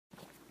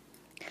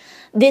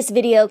This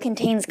video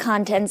contains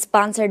content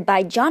sponsored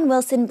by John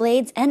Wilson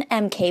Blades and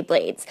MK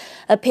Blades.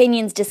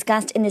 Opinions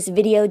discussed in this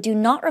video do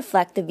not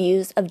reflect the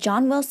views of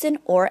John Wilson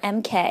or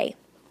MK.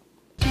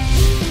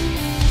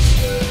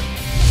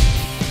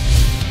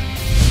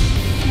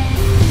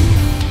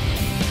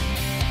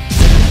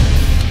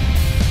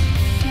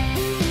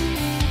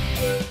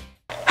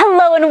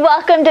 Hello and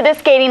welcome to the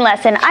skating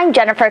lesson. I'm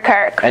Jennifer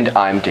Kirk. And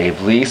I'm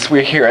Dave Lease.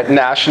 We're here at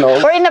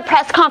Nationals. We're in the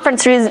press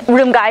conference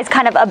room, guys,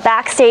 kind of a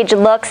backstage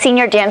look.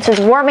 Senior dancers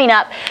warming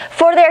up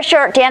for their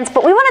short dance,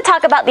 but we want to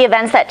talk about the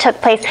events that took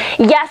place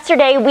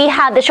yesterday. We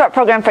had the short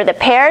program for the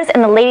pairs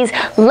and the ladies.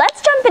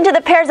 Let's jump into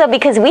the pairs, though,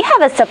 because we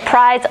have a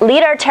surprise.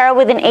 Leader Tara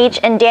with an H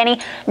and Danny.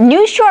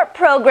 New short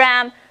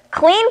program,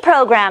 clean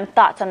program.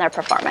 Thoughts on their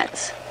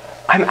performance?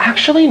 I'm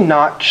actually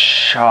not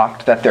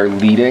shocked that they're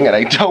leading, and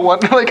I don't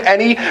want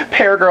any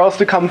pair girls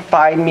to come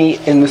find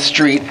me in the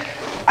street.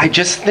 I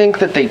just think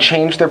that they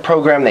changed their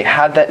program. They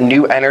had that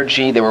new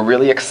energy. They were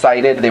really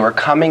excited. They were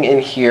coming in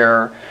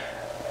here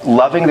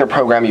loving their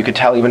program. You could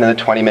tell even in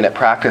the 20-minute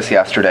practice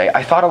yesterday.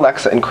 I thought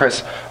Alexa and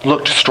Chris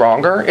looked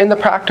stronger in the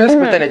practice,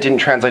 but then it didn't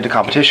translate to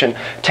competition.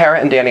 Tara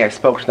and Danny, I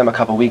spoke to them a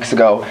couple weeks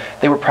ago.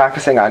 They were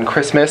practicing on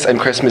Christmas and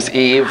Christmas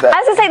Eve. I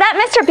was gonna say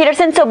that, Mr.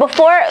 Peterson.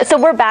 So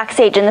we're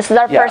backstage, and this is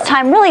our first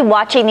time really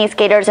watching these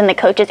skaters and the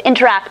coaches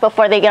interact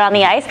before they get on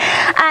the ice.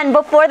 And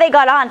before they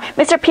got on,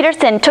 Mr.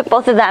 Peterson took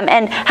both of them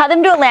and had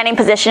them do a landing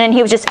position, and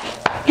he was just,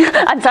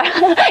 I'm sorry,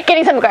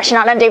 getting some aggression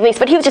on Dave Lease,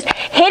 but he was just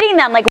hitting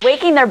them, like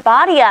waking their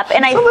body up.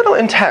 And a little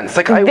intense.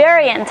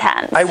 Very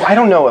intense. I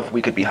don't know if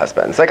we could be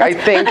husbands. I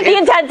think the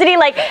intensity,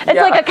 it's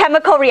like a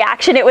chemical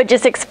reaction. It would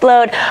just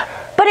explode.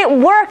 But it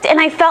worked,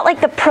 and I felt like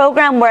the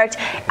program worked.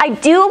 I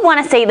do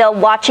want to say, though,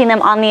 watching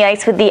them on the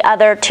ice with the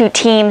other two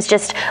teams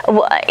just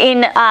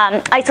in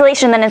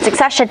isolation and then in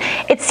succession,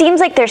 it seems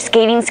like their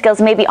skating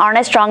skills maybe aren't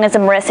as strong as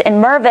Marissa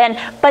and Mervin,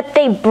 but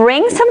they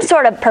bring some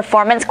sort of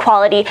performance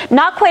quality,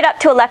 not quite up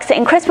to Alexa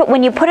and Chris, but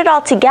when you put it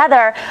all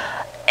together,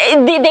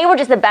 they were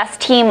just the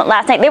best team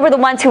last night. They were the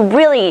ones who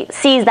really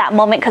seized that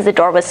moment because the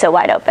door was so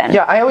wide open.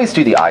 Yeah, I always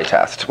do the eye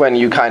test when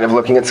you kind of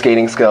looking at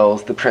skating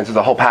skills. The Prince is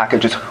the whole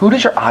package. Is who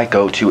does your eye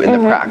go to in the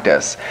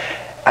practice?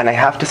 And I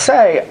have to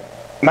say,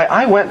 my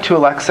eye went to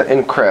Alexa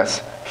and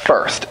Chris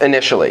first,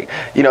 initially.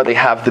 You know, they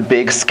have the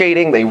big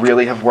skating. They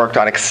really have worked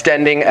on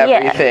extending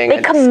everything. Yeah,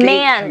 they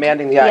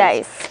commanding the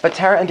ice. But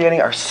Tara and Danny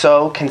are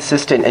so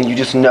consistent, and you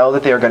just know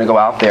that they are going to go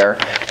out there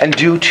and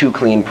do two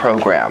clean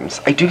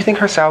programs. I do think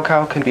her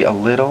Sauerkraut can be a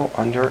little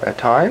under at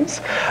times.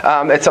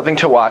 It's something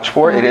to watch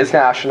for. It is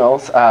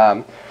Nationals.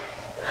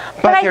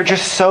 But they're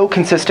just so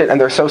consistent,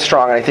 and they're so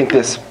strong, and I think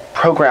this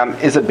program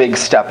is a big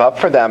step up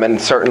for them, and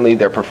certainly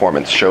their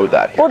performance showed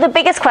that here. Well, the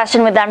biggest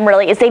question with them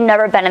really is they've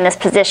never been in this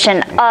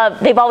position.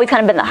 They've always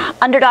kind of been the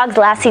underdogs.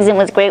 Last season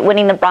was great,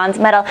 winning the bronze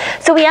medal.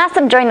 So we asked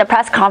them during the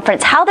press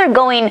conference how they're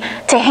going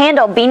to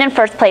handle being in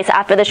first place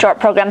after the short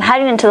program,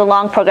 heading into the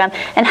long program,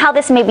 and how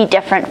this may be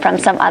different from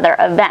some other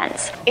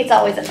events. It's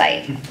always a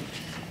fight.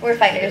 We're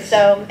fighters,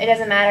 so it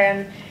doesn't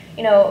matter.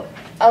 You know,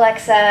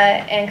 Alexa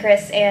and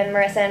Chris and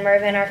Marissa and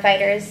Mervin are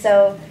fighters,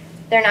 so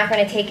they're not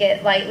going to take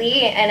it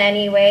lightly in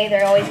any way.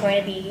 They're always going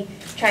to be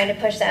trying to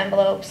push the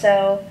envelope.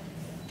 So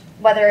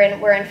whether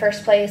we're in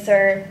first place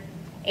or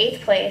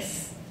 8th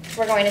place,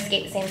 we're going to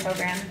skate the same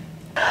program.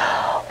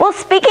 Well,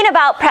 speaking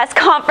about press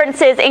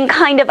conferences and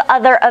kind of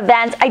other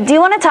events, I do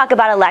want to talk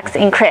about Alexa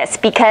and Chris,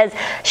 because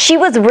she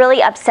was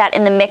really upset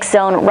in the mixed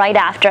zone right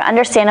after,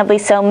 understandably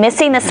so,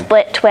 missing the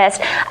split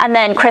twist, and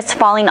then Chris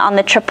falling on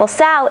the triple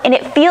sow. And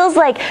it feels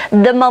like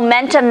the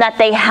momentum that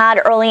they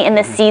had early in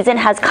the season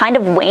has kind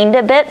of waned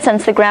a bit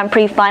since the Grand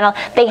Prix final.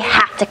 They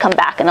have to come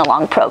back in the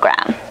long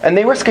program. And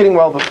they were skating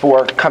well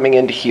before coming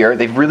into here.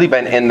 They've really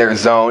been in their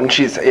zone.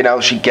 She's,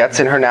 she gets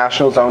in her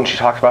national zone. She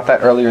talked about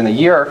that earlier in the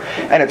year,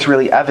 and it's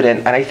really evident.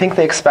 And I think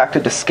they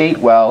expected to skate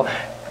well.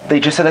 They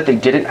just said that they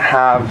didn't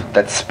have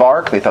that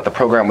spark. They thought the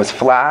program was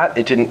flat.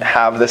 It didn't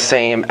have the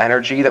same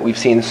energy that we've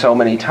seen so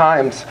many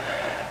times.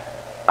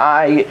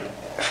 I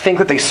think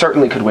that they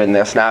certainly could win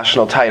this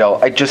national title.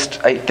 I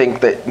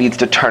think that needs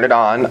to turn it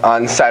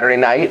on Saturday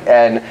night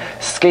and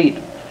skate.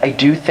 I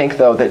do think,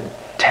 though, that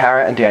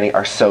Tara and Danny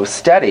are so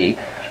steady.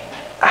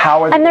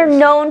 And they're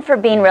known for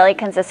being really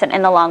consistent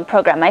in the long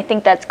program. I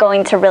think that's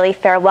going to really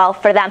fare well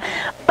for them.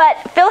 But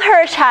Phil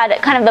Hirsch had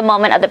kind of the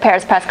moment of the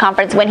pairs press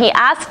conference when he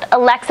asked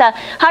Alexa,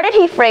 how did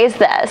he phrase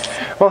this?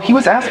 Well, he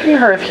was asking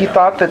her if he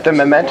thought that the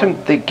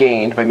momentum they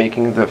gained by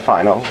making the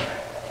final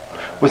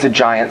was a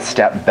giant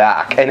step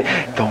back. And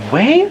the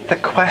way the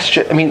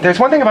question, there's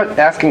one thing about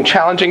asking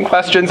challenging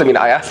questions.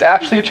 I asked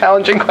Ashley a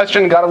challenging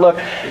question, got to look.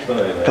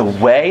 The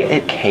way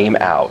it came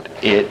out,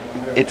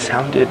 it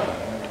sounded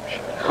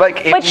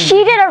but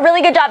she did a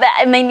really good job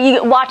at,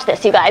 you watch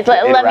this, you guys.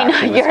 Let me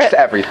know just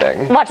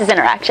everything. Watch this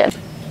interaction.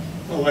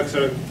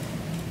 Alexa,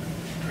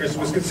 Chris,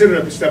 was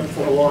considered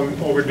a long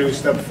overdue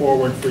step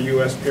forward for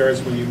U.S.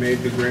 pairs when you made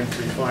the Grand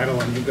Prix final,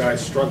 and you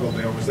guys struggled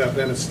there. Was that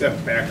then a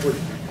step backward?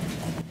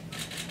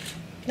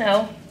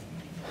 No.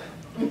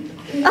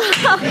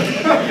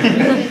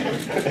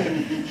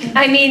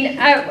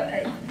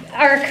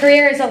 our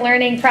career is a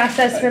learning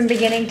process from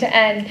beginning to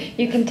end.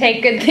 You can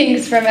take good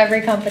things from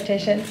every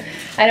competition.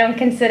 I don't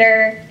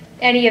consider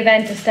any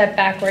event a step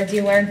backwards.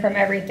 You learn from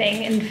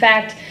everything. In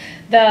fact,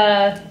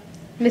 the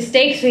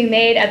mistakes we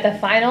made at the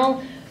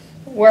final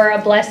were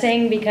a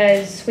blessing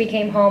because we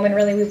came home and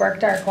really we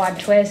worked our quad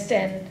twist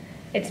and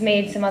it's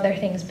made some other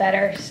things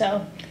better.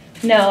 So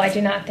no, I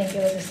do not think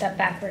it was a step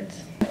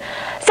backwards.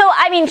 So,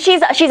 I mean,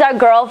 she's our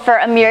girl for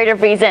a myriad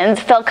of reasons.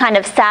 Phil kind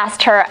of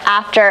sassed her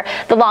after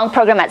the long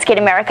program at Skate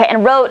America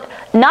and wrote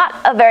not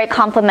a very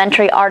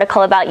complimentary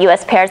article about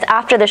U.S. pairs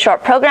after the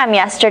short program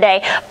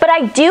yesterday. But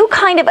I do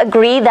kind of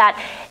agree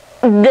that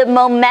the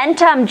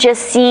momentum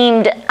just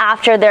seemed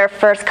after their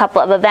first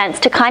couple of events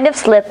to kind of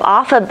slip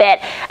off a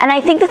bit. And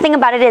I think the thing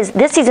about it is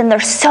this season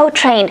they're so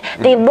trained.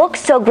 They look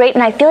so great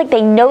and I feel like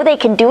they know they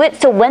can do it.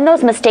 So when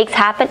those mistakes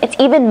happen, it's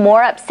even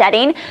more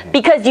upsetting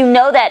because you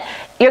know that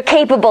you're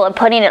capable of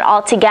putting it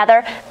all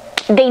together.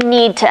 They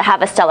need to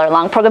have a stellar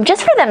long program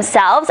just for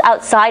themselves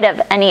outside of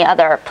any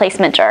other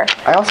placementer.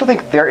 I also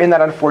think they're in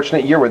that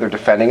unfortunate year where they're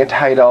defending a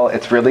title.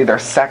 It's really their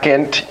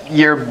second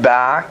year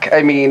back.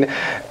 I mean,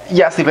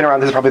 yes, they've been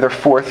around. This is probably their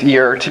fourth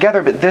year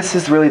together, but this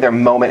is really their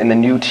moment in the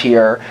new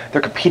tier.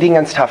 They're competing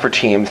against tougher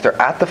teams. They're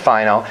at the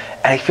final,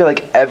 and I feel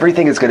like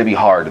everything is going to be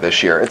hard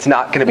this year. It's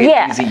not going to be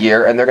an easy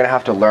year, and they're going to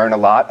have to learn a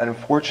lot,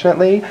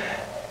 unfortunately.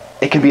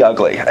 It can be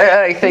ugly.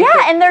 I think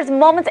and there's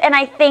moments, and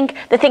I think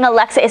the thing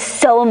Alexa is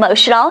so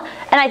emotional,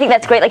 and I think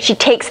that's great. Like she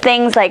takes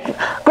things like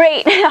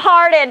great,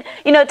 hard, and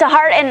to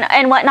heart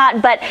and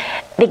whatnot, but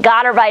they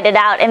gotta write it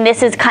out, and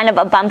this is kind of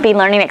a bumpy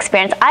learning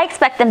experience. I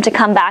expect them to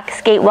come back,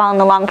 skate well in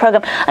the long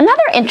program.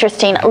 Another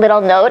interesting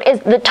little note is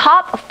the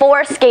top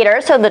 4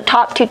 skaters, so the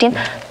top 2 teams,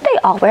 they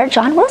all wear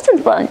John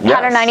Wilson's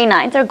pattern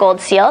 99s, their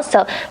gold seals,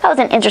 so that was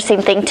an interesting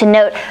thing to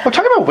note. Well,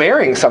 talking about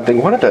wearing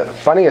something, one of the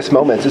funniest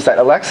moments is that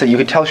Alexa, you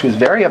could tell she was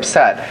very upset,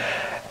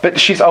 but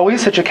she's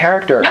always such a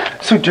character.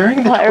 So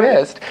during the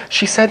twist,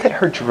 she said that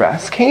her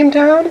dress came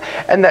down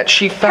and that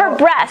she felt... Her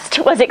breast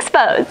was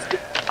exposed.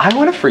 I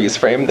want to freeze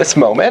frame this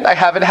moment. I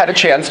haven't had a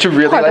chance to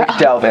really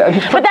delve in.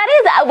 But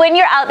that is, when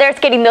you're out there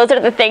skating, those are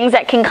the things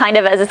that can kind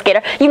of, as a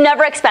skater, you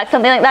never expect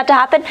something like that to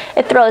happen.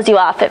 It throws you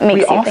off. It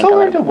makes you think. We also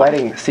learned a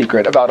wedding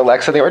secret about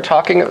Alexa. They were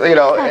talking,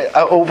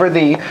 over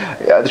the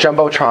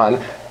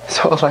Jumbotron.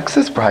 So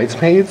Alexa's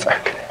bridesmaids are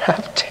going to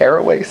have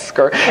tearaway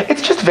skirts.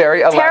 It's just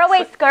very Alexa.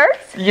 Tearaway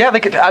skirts? Yeah,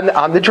 like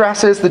on the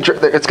dresses, it's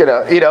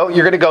going to,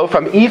 you're going to go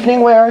from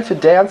evening wear to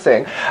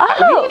dancing.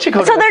 Oh, so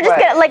they're just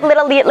going to, like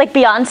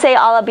Beyonce, a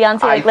la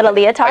Beyonce, like little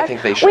leotard? I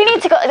think they should. We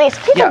need to go,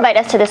 please invite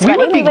us to this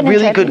wedding. We would be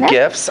really good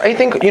gifts. I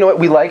think,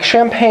 we like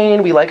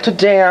champagne, we like to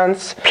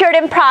dance.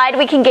 Puritan Pride,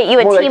 we can get you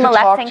a team of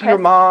Alexa and Chris. Talk to your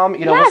mom,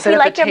 yes, sit we at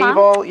like the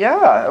table. Mom.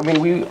 Yeah, I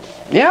mean,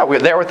 we're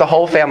there with the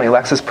whole family.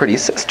 Alexa's pretty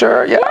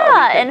sister.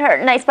 Yeah, and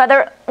her nice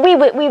brother. We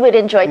would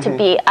enjoy to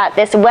be at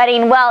this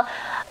wedding. Well,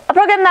 a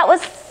program that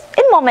was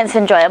in moments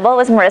enjoyable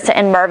was Marissa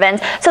and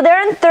Mervin's. So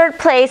they're in 3rd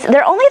place.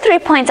 They're only 3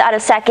 points out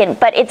of 2nd,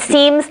 but it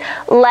seems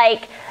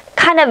like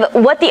kind of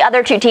what the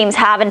other 2 teams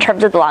have in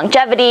terms of the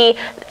longevity,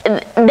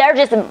 they're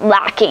just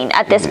lacking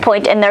at this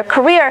point in their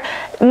career.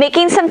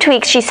 Making some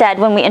tweaks, she said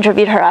when we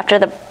interviewed her after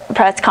the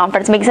press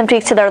conference, making some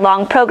tweaks to their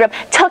long program.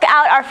 Took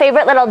out our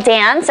favorite little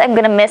dance. I'm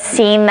going to miss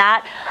seeing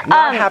that.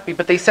 Not happy,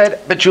 but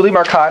but Julie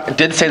Marcotte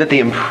did say that they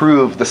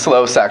improved the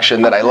slow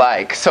section that I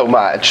like so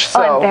much.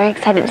 So. I'm very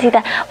excited to see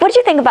that. What did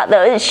you think about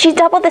those? She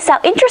doubled this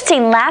out.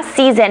 Interesting, last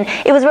season,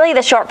 it was really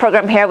the short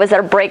program here was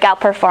their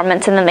breakout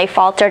performance, and then they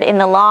faltered in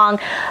the long.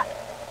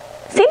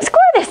 Same score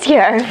this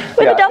year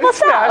with a double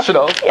step.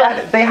 Nationals.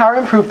 Yeah. They are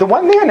improved. The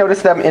one thing I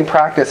noticed them in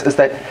practice is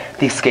that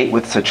they skate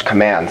with such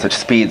command, such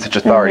speed, such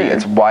authority.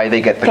 It's why they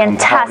get the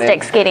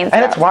fantastic skating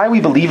and it's why we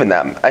believe in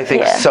them, I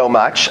think, so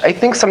much. I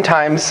think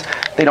sometimes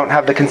they don't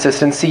have the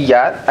consistency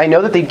yet. I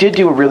know that they did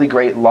do a really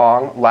great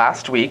long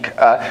last week.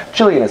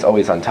 Jillian is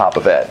always on top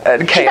of it.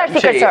 And She's our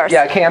secret source.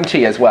 Yeah,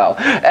 KMT as well.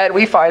 And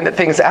we find that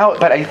things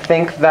out, but I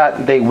think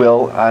that they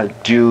will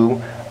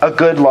do a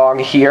good long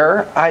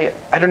here. I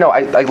don't know.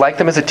 I like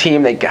them as a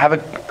team. They have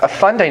a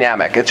fun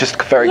dynamic. It's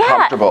just very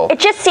comfortable. It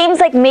just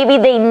seems like maybe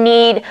they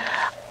need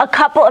a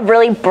couple of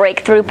really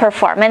breakthrough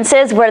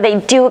performances where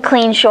they do a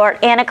clean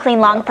short and a clean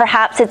long.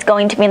 Perhaps it's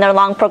going to be in their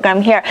long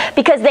program here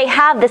because they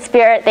have the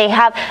spirit. They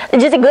have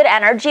just a good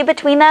energy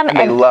between them. And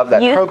they love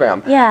that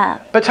program.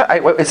 Yeah. But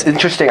it's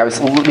interesting. I was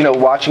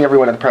watching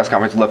everyone at the press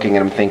conference looking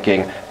and I'm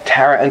thinking,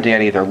 Tara and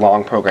Danny, they're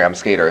long program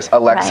skaters.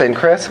 Alexa and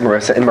Chris,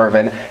 Marissa and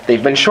Mervin,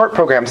 they've been short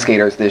program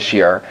skaters this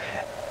year.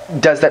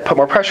 Does that put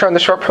more pressure on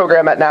the short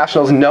program at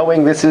nationals,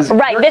 knowing this is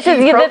right? This is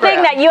the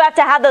thing that you have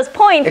to have those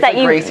points. It's that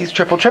like Gracie's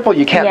triple.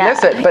 You can't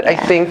miss it. But I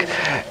think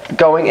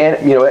going in,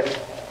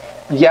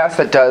 yes,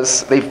 that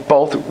does. They've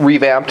both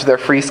revamped their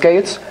free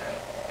skates.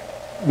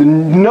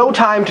 no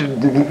time to,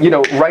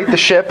 right the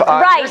ship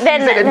on Right, your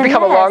season then- and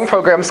become a yes. long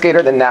program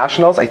skater than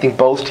nationals. I think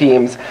both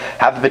teams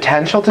have the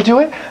potential to do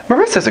it.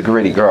 Marissa's a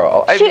gritty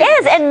girl. She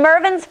is, and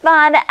Mervin's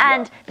fun,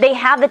 and they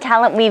have the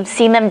talent. We've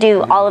seen them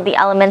do all of the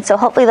elements, so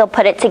hopefully they'll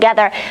put it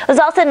together. It was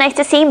also nice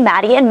to see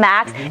Maddie and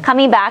Max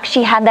coming back.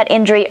 She had that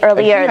injury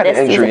earlier And he had this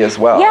an injury season as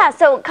well. Yeah,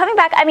 so coming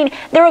back, I mean,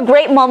 there were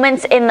great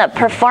moments in the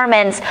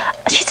performance.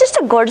 She's just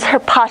a gorgeous, her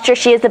posture,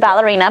 she is the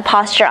ballerina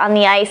posture on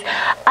the ice.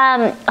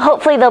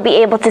 Hopefully they'll be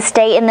able to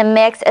stay in the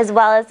mix, as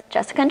well as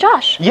Jessica and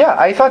Josh. Yeah,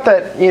 I thought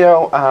that,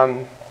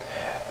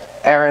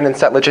 Aaron and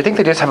Settlage, I think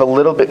they just have a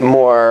little bit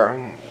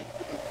more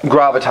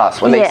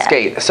gravitas when they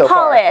skate. So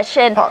polish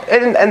far.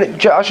 And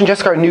Josh and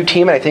Jessica are a new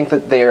team, and I think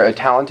that they are a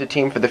talented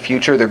team for the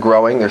future. They're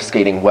growing. They're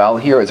skating well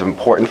here. It's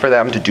important for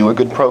them to do a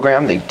good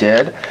program. They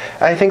did.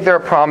 And I think they're a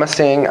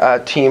promising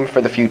team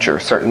for the future.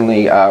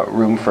 Certainly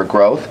room for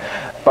growth.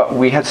 But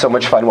we had so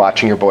much fun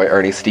watching your boy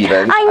Ernie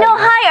Stevens. I know.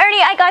 Hi,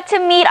 Ernie. I got to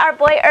meet our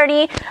boy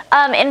Ernie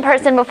in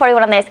person before he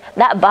went on this.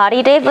 That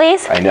body, Dave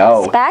Lees. I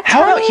know.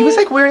 Spectacular. He was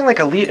like wearing like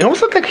a lead. It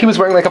almost looked like he was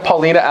wearing like a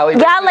Paulina Alley.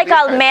 Yeah, like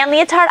a man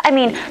leotard. I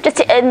mean,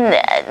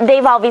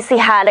 they've obviously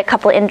had a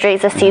couple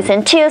injuries this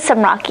season too, some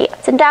rocky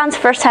ups and downs.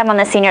 First time on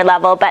the senior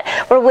level, but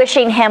we're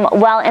wishing him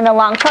well in the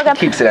long program.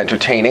 Keeps it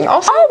entertaining.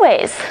 Also,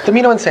 always. The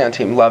Mino and Sand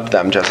team loved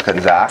them, Jessica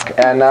and Zach,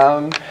 and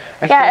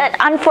an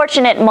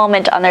unfortunate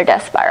moment on their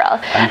death spiral.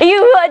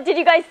 Did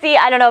you guys see?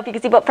 I don't know if you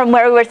can see, but from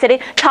where we were sitting,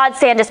 Todd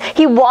Sanders,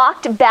 he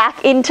walked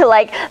back into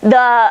like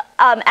the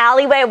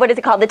alleyway. What is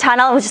it called? The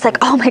tunnel. And was just like,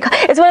 oh my god!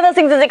 It's one of those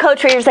things as a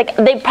coach where you're just like,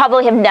 they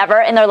probably have never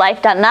in their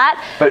life done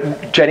that.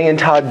 But Jenny and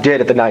Todd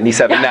did at the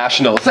 '97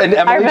 Nationals, and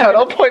Emily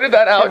Tuttle pointed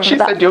that out. She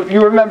said, "Do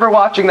you remember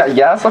watching that?"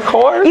 Yes, of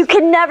course. You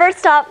can never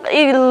stop.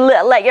 You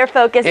let your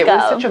focus go. It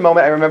was such a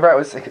moment. I remember I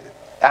was like,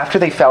 after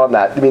they fell in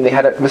that. I mean, they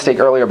had a mistake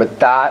earlier, but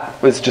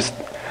that was just.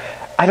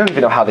 I don't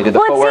even know how they did the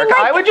footwork. Like,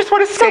 I would just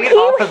want to skate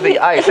off of the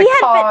ice.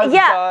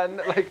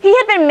 He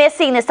had been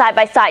missing the side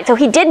by side, so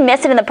he did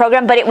miss it in the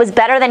program, but it was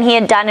better than he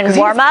had done in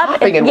warm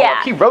up.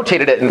 He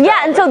rotated it.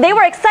 And so they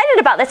were excited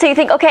about this. So you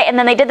think, okay, and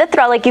then they did the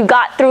throw, like you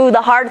got through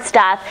the hard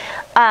stuff.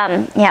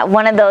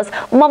 One of those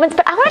moments.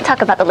 But I want to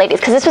talk about the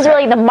ladies because this was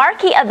really the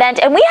marquee event,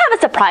 and we have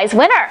a surprise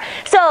winner.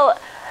 So.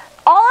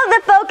 All of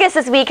the focus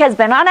this week has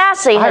been on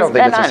Ashley. I don't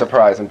think it's a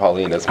surprise in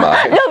Paulina's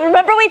mind. No,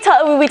 remember we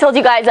told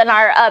you guys on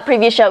our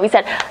previous show, we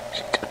said,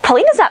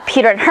 Paulina's not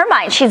Peter in her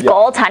mind. She's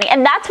gold, honey.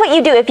 And that's what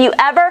you do. If you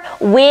ever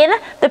win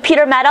the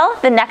Peter medal,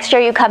 the next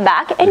year you come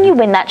back and you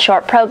win that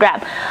short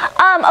program.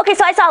 Okay,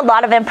 so I saw a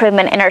lot of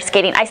improvement in her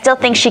skating. I still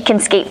think she can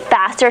skate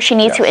faster. She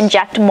needs to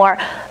inject more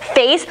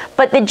face,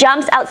 but the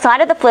jumps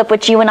outside of the flip,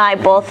 which you and I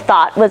both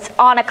thought was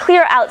on a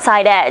clear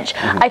outside edge.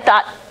 I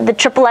thought the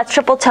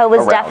triple toe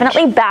was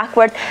definitely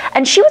backwards.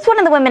 And she was one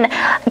of the women,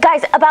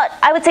 guys, about,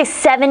 I would say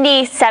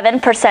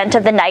 77%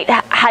 of the night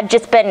had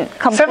just been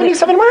completely.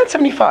 77, why not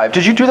 75?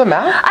 Did you do the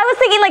math? I was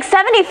thinking like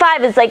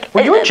 75 is like.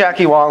 Were you and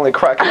Jackie Wong like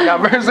cracking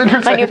numbers?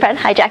 My new friend.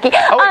 Hi, Jackie.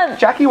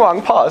 Jackie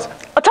Wong, pause.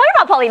 Talking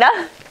about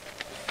Paulina.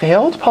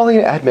 Failed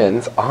Paulina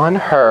Edmonds on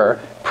her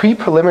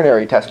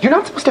pre-preliminary test. You're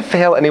not supposed to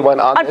fail anyone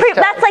on this test.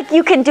 That's like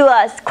you can do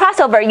a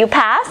crossover. You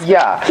pass.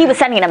 Yeah. He was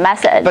sending a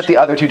message. But the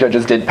other two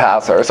judges did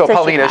pass her, so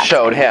Paulina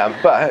showed him.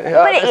 But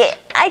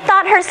I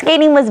thought her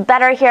skating was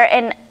better here,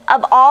 and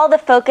of all the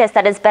focus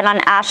that has been on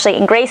Ashley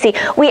and Gracie,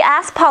 we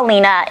asked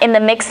Paulina in the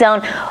mixed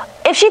zone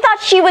if she thought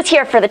she was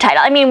here for the title.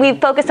 I mean, we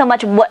focused so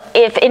much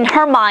if in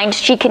her mind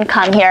she can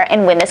come here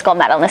and win this gold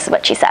medal, and this is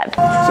what she said.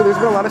 So there's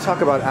been a lot of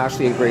talk about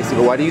Ashley and Gracie,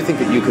 but why do you think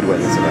that you could win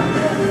this event?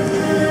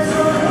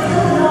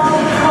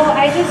 Well,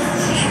 I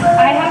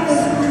have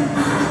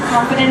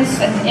confidence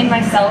in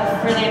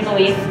myself, really a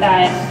belief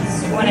that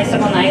when I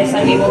step on the ice,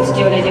 I'm able to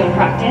do what I do in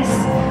practice.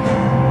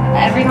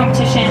 Every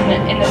competition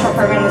in the short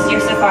program this year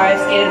so far, I've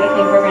skated with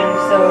new program,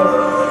 so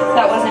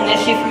that wasn't an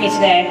issue for me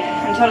today.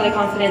 I'm totally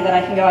confident that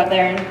I can go out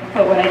there and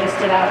put what I just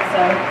did out,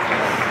 so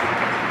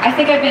I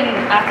think I've been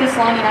at this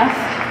long enough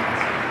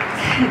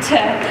to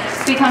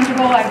be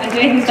comfortable. I've been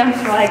doing these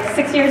jumps for like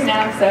 6 years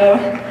now, so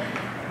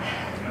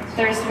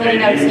there's really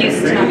no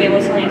excuse to not be able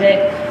to land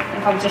it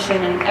in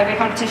competition, and every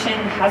competition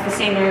has the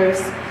same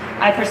nerves.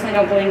 I personally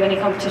don't believe any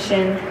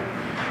competition,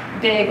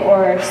 big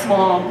or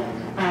small,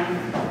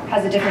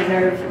 has a different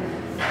nerve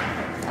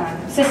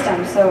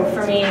system. So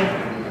for me,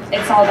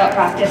 it's all about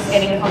practice,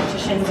 getting the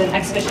competitions and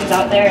exhibitions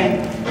out there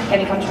and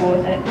getting comfortable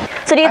with it.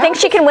 So do you think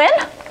she can win?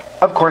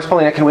 Of course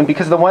Paulina can win,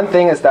 because the one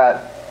thing is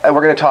that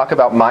we're going to talk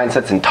about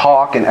mindsets and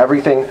talk and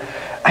everything.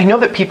 I know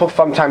that people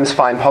sometimes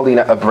find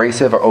Paulina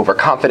abrasive or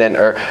overconfident,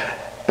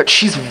 but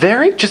she's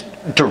very just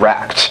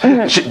direct.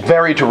 She's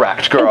very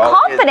direct girl.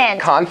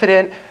 And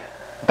confident.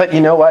 But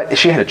you know what?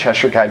 She had a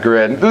Cheshire Cat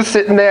grin. Just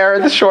sitting there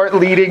in the short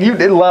leading. You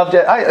loved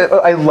it.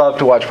 I love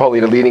to watch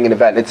Paulina leading an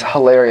event. It's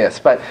hilarious.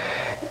 But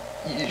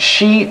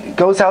she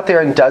goes out there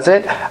and does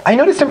it. I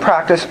noticed in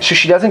practice,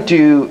 she doesn't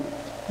do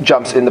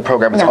jumps in the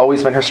program. It's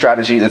always been her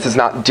strategy. This is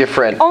not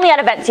different. Only at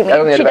events, you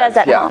mean? She does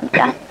at home.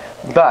 Yeah.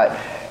 But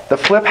the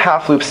flip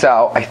half loop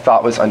sow I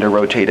thought was under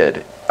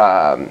rotated.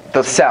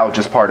 The sow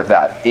just part of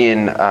that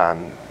in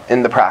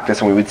in the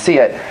practice and we would see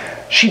it,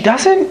 she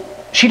does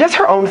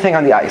her own thing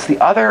on the ice. The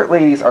other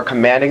ladies are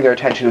commanding their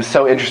attention. It was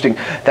so interesting,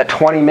 that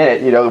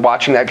 20-minute,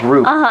 watching that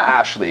group,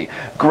 Ashley,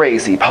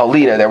 Gracie,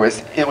 Paulina,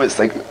 it was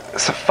like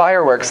some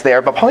fireworks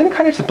there, but Paulina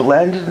kind of just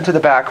blended into the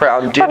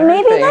background, did but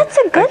maybe her thing. that's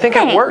a good thing. I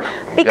think it worked.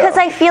 Because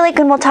I feel like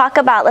when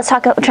let's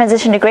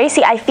transition to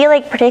Gracie, I feel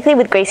like particularly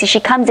with Gracie, she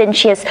comes in,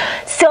 she has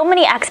so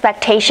many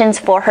expectations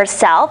for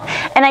herself,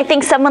 and I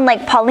think someone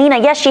like Paulina,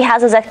 yes, she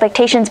has those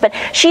expectations, but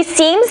she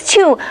seems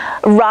to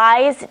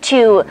rise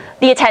to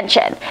the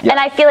attention. And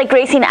I feel like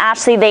Gracie and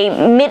Ashley,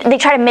 they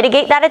try to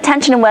mitigate that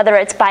attention, and whether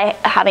it's by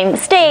having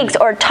mistakes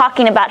or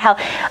talking about how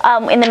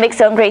in the mixed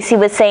zone, Gracie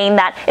was saying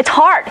that it's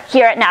hard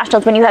here at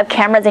Nationals when you have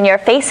cameras in your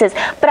faces.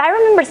 But I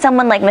remember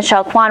someone like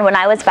Michelle Kwan, when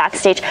I was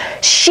backstage,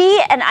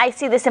 and I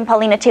see this in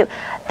Paulina too,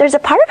 there's a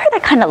part of her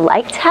that kind of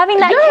liked having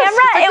that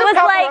camera. It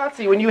was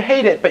like when you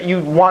hate it, but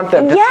you want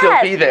them to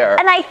still be there.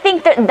 And I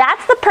think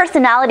that's the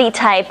personality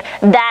type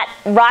that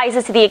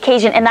rises to the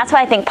occasion, and that's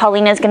why I think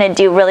Paulina is going to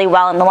do really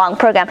well in the long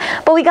program.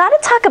 But we got to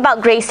talk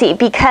about Gracie,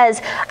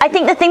 because I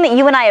think the thing that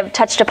you and I have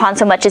touched upon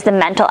so much is the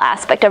mental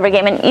aspect of her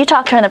game, and you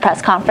talked to her in the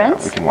press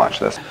conference. Yeah, we can watch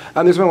this.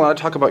 There's been a lot of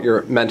talk about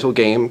your mental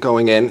game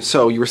going in.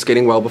 So you were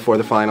skating well before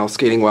the final,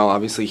 skating well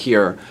obviously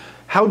here.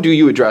 How do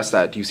you address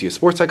that? Do you see a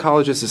sports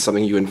psychologist? Is this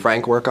something you and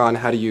Frank work on?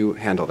 How do you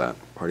handle that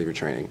part of your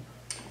training?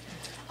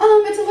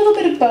 It's a little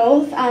bit of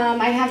both.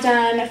 I have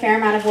done a fair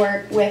amount of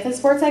work with a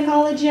sports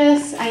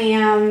psychologist. I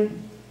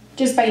am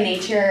just by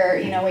nature,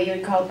 what you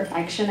would call a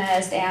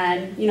perfectionist,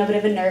 and, a bit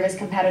of a nervous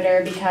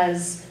competitor,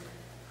 because,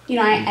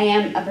 I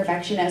am a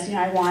perfectionist.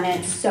 I want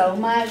it so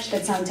much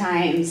that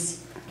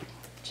sometimes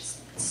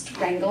just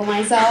strangle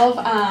myself.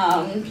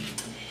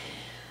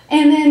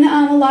 And then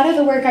a lot of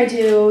the work I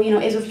do,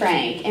 is with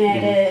Frank, and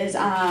it is,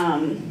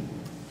 and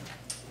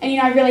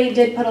I really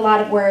did put a lot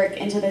of work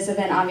into this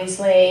event,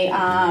 obviously,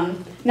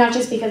 not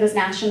just because it's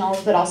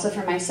nationals, but also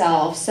for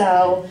myself.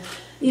 So,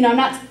 I'm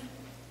not,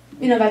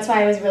 that's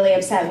why I was really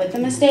upset with the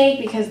mistake,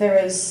 because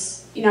there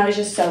was, I was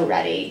just so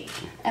ready,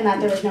 and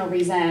that there was no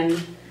reason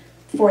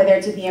for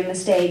there to be a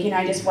mistake.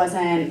 I just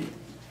wasn't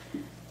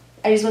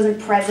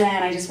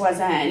present. I just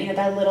wasn't,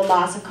 that little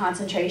loss of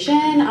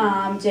concentration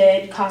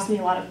did cost me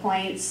a lot of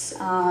points.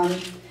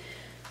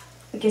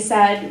 Like I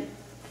said,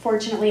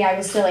 fortunately, I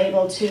was still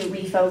able to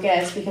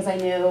refocus, because I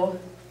knew,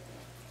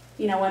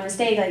 one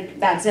mistake, like,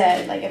 that's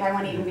it. Like, if I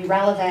want to even be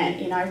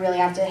relevant, I really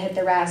have to hit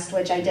the rest,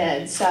 which I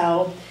did.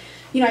 So,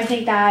 I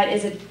think that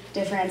is a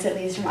difference, at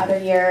least from other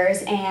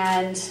years.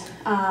 And,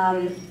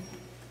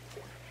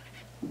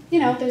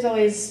 there's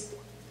always,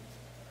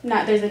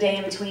 there's a day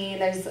in between,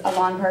 there's a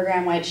long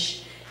program,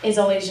 which has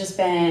always just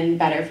been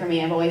better for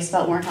me. I've always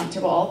felt more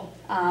comfortable.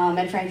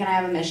 And Frank and I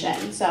have a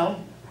mission, so.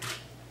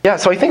 Yeah,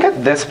 so I think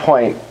at this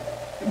point,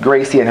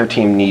 Gracie and her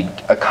team need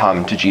a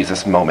come to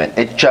Jesus moment.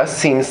 It just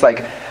seems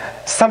like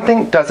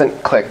something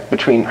doesn't click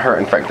between her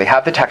and Frank. They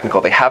have the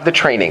technical, they have the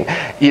training,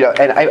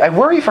 and I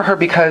worry for her,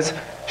 because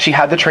she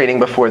had the training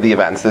before the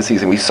events this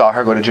season. We saw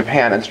her go to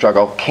Japan and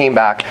struggle, came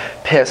back,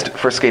 pissed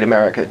for Skate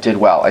America, did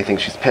well. I think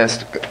she's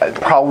pissed,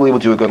 probably will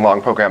do a good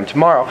long program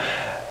tomorrow.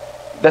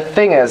 The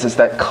thing is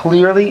that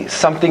clearly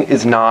something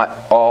is not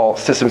all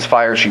systems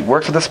fire. She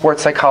works with a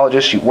sports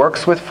psychologist, she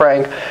works with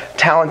Frank,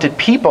 talented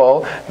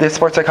people. This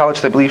sports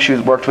psychologist I believe she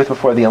worked with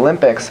before the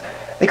Olympics,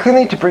 they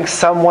clearly need to bring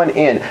someone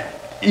in.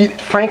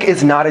 Frank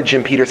is not a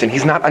Jim Peterson.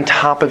 He's not on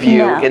top of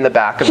you in the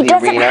back of the arena.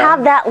 He doesn't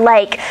have that,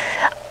 like,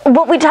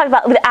 what we talked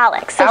about with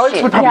Alex. So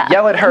Alex would probably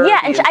yell at her.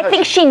 Yeah, and I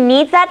think she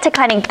needs that to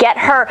kind of get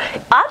her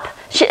up.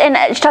 She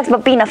talks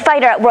about being a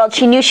fighter at Worlds.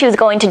 She knew she was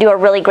going to do a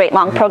really great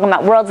long program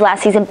at Worlds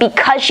last season,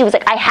 because she was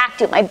like, I have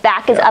to. My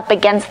back is up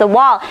against the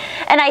wall.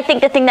 And I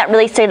think the thing that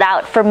really stood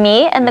out for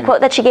me, and the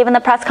quote that she gave in the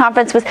press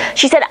conference, was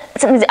she said,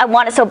 I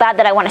want it so bad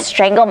that I want to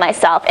strangle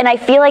myself. And I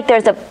feel like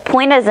there's a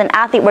point as an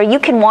athlete where you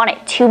can want it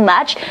too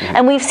much.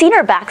 And we've seen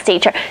her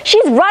backstage.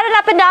 She's running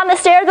up and down the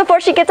stairs before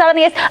she gets out on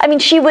the ice. I mean,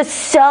 she was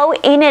so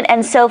in it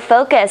and so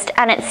focused,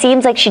 and it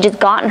seems like she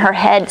just got in her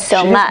head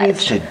so much. She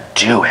just needs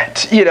to do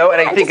it, and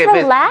I think if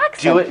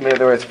relax. Do it,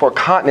 whether it's for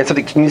continence,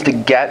 something she needs to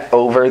get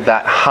over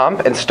that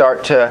hump and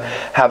start to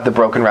have the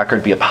broken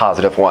record be a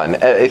positive one. Do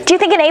you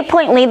think an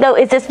 8-point lead, though,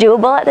 is this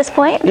doable at this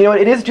point?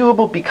 It is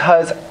doable,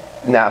 because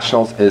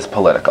Nationals is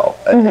political.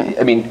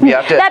 I mean, we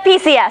have to... That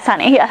PCS,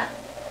 honey, yeah.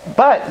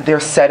 But they're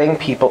setting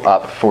people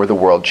up for the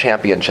World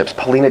Championships.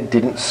 Paulina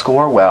didn't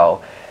score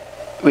well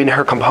in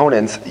her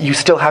components. You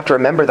still have to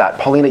remember that.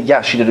 Paulina,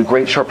 yes, she did a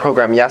great short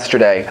program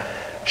yesterday.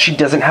 She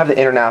doesn't have the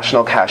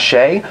international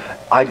cachet.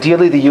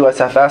 Ideally, the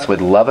USFS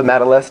would love a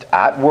medalist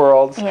at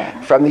Worlds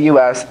from the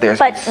US.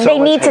 But they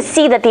need to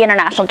see that the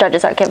international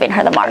judges are giving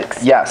her the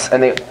marks. Yes,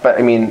 but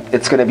I mean,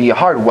 it's going to be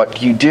hard. What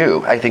do you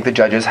do? I think the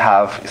judges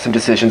have some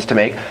decisions to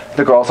make.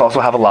 The girls also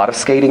have a lot of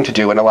skating to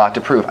do and a lot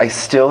to prove. I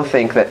still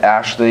think that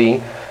Ashley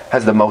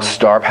has the most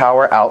star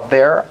power out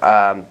there,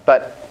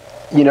 but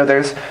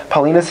there's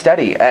Paulina's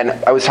steady. And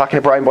I was talking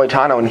to Brian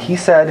Boitano, and he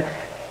said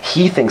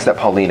he thinks that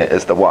Paulina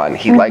is the one.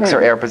 He likes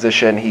her air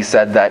position. He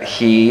said that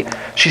she's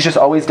just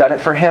always done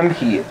it for him.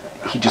 He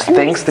just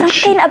thinks that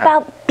something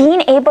about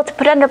being able to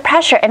put it under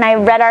pressure. And I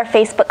read our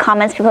Facebook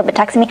comments. People have been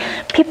texting me.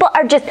 People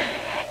are just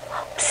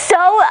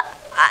so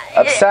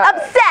upset.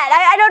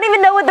 I don't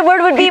even know what the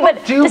word would be,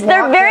 but just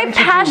they're very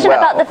passionate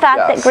about the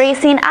fact that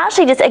Gracie and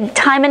Ashley just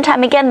time and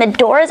time again, the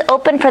door is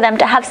open for them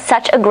to have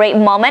such a great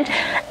moment,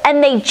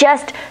 and they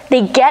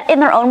get in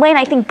their own way. And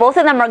I think both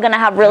of them are going to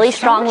have really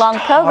strong, long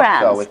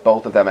programs. Though, with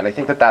both of them, and I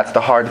think that that's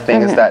the hard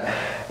thing is that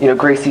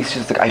Gracie's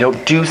just like, I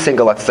don't do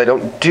single lutses, I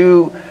don't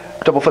do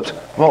double flips.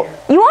 Well,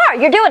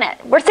 you're doing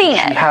it. We're seeing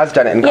it. She has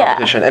done it in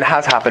competition. It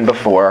has happened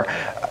before.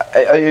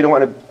 I don't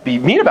want to be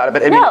mean about it,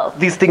 but I mean,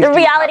 these things. The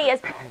reality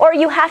is, or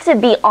you have to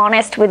be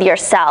honest with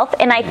yourself,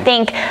 and I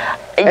think.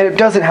 And it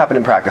doesn't happen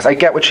in practice. I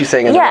get what she's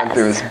saying in the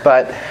run-throughs,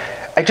 but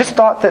I just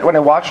thought that when I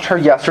watched her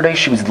yesterday,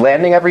 she was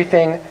landing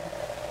everything,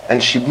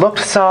 and she looked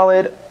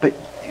solid, but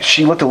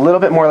she looked a little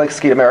bit more like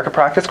Skate America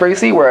practice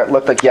Gracie, where it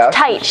looked like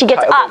tight. She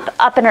gets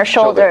up in her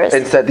shoulders.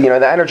 Instead, the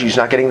energy, she's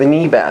not getting the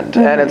knee bend,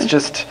 and it's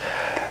just.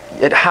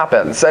 It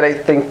happens, and I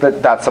think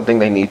that that's something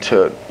they need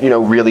to,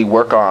 really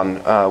work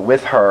on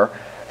with her.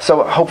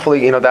 So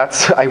hopefully,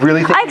 that's. I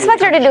really think. I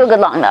expect her to do a good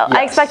long, though. Yes.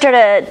 I expect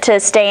her to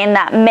stay in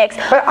that mix.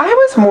 But I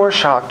was more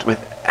shocked with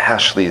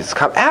Ashley's.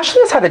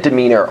 Ashley has had a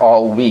demeanor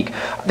all week.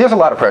 There's a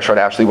lot of pressure on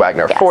Ashley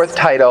Wagner. Yes. 4th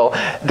title.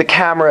 The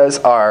cameras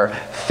are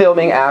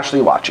filming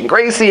Ashley watching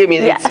Gracie. I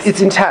mean,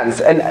 it's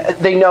intense, and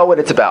they know what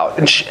it's about.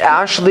 And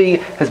Ashley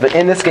has been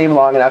in this game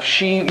long enough.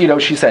 She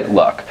said,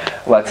 "Look,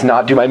 let's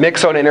not do my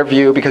mix zone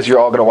interview because you're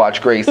all going to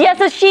watch Gracie." Yeah.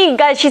 So she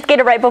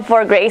skated right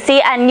before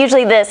Gracie, and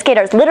usually the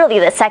skaters, literally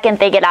the second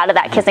they get out of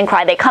that kiss and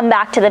cry, they come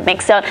back to the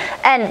mix zone,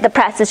 and the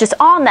press is just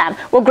on them.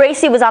 Well,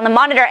 Gracie was on the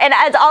monitor, and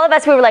as all of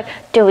us, we were like,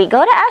 "Do we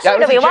go to Ashley?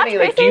 Do we watch Gracie?"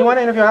 Like, do you want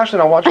to interview Ashley?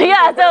 And I'll watch her.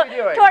 Yeah. So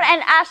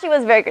and Ashley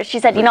was very good. She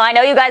said, I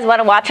know you guys want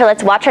to watch her.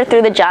 Let's watch her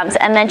through the jumps,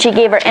 and then she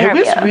gave her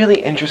interview. It was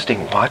really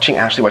interesting watching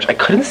Ashley watch. I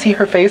couldn't see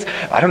her face.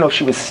 I don't know if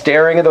she was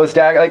staring at those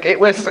daggers. Like it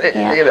was.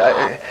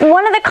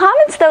 One of the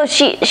comments though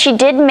she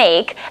did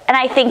make, and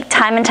I think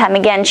time and time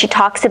again she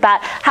talks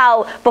about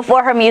how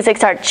before her music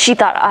started, she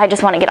thought, I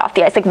just want to get off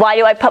the ice. Like, why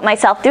do I put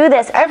myself through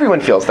this? Everyone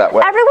feels that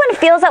way. Everyone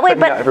feels that way,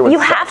 but you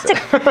have to.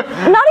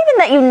 Not even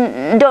that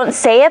you don't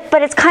say it,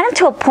 but it's kind of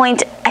to a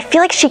point. I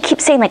feel like she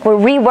keeps saying like, we're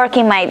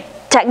reworking my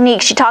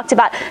technique. She talked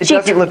about it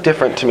doesn't look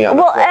different to me on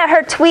the floor.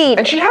 Her tweet,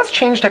 and she has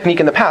changed technique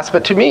in the past,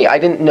 but to me I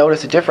didn't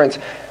notice a difference.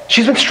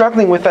 She's been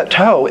struggling with that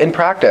toe in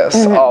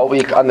practice all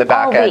week on the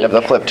back end of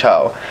the flip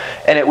toe,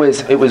 and it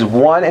was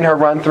one in her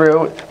run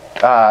through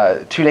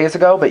 2 days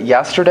ago, but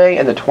yesterday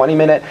in the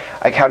 20-minute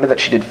I counted that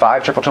she did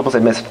 5 triple triples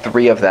and missed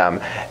 3 of them,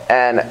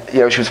 and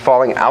she was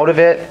falling out of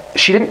it.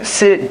 She didn't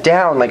sit it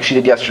down like she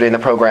did yesterday in the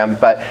program,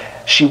 but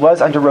she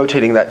was under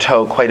rotating that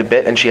toe quite a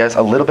bit, and she has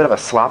a little bit of a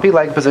sloppy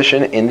leg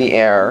position in the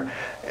air.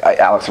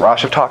 Alex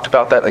Roshev talked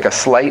about that, like a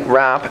slight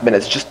wrap, but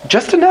it's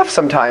just enough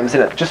sometimes,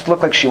 and it just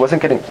looked like she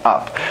wasn't getting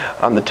up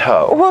on the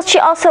toe. Well, she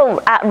also,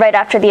 right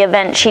after the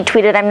event, she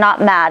tweeted, "I'm not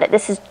mad.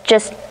 This is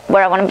just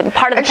where I want to be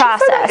part of the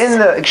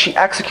process." She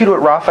executed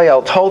what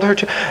Raphael told her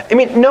to. I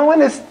mean, no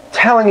one is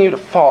telling you to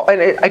fall,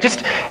 and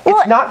it's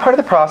not part of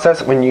the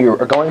process when you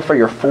are going for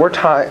your fourth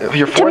national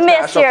to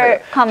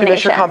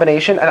miss your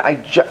combination.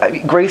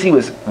 And Gracie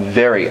was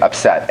very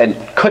upset and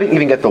couldn't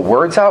even get the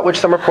words out, which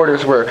some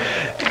reporters were.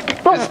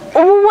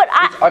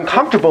 It's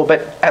uncomfortable,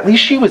 but at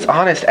least she was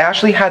honest.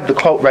 Ashley had the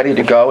quote ready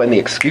to go and the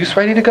excuse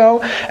ready to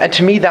go, and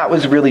to me that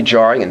was really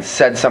jarring and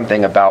said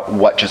something about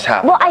what just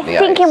happened. Well, I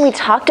think, and we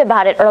talked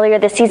about it earlier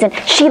this season,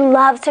 she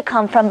loves to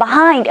come from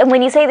behind, and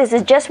when you say this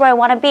is just where I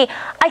want to be,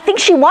 I think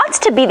she wants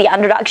to be the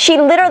underdog.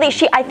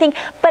 I think,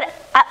 but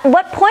at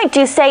what point do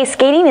you say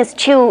skating is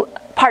two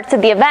parts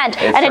of the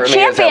event, and a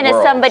champion is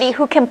somebody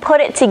who can put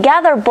it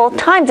together both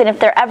times, and if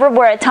there ever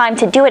were a time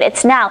to do it,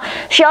 it's now.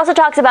 She also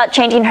talks about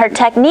changing her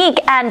technique,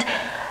 and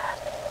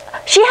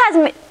she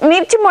has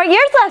maybe 2 more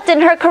years left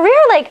in her career.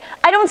 Like,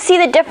 I don't see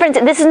the difference.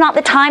 This is not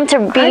the time to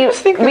be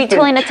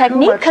retooling a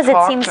technique because it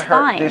seems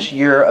fine. This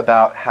year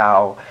about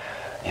how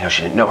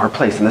she didn't know her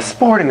place in the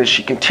sport, and is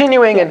she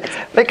continuing? And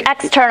like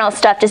external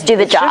stuff, just do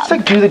the job. Just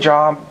like do the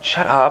job,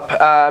 shut up.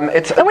 And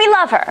we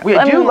love her. We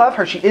do love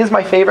her. She is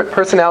my favorite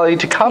personality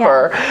to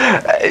cover.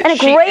 And a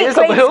great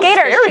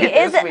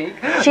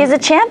skater. She's a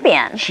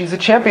champion. She's a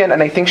champion,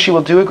 and I think she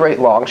will do a great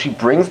long. She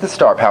brings the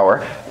star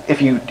power.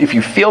 If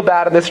you feel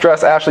bad in this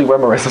dress, Ashley, wear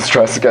Marissa's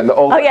dress again.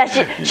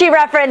 She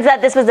referenced that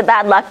this was a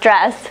bad luck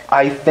dress.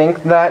 I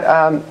think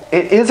that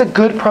it is a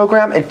good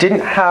program. It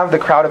didn't have the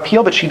crowd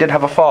appeal, but she did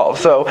have a fall.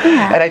 So,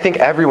 and I think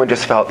everyone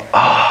just felt, you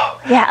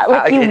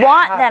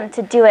want them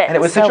to do it. And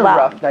it was such a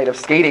rough night of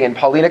skating, and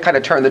Paulina kind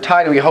of turned the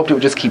tide, and we hoped it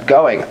would just keep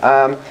going.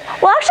 Well,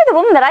 actually, the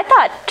woman that I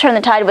thought turned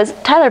the tide was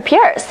Tyler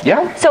Pierce.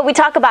 Yeah. So we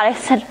talk about, I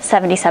said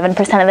 77%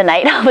 of the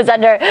night was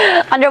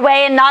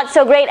underway and not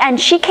so great, and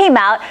she came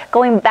out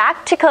going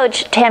back to Coach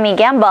coach Tammy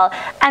Gamble,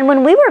 and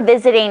when we were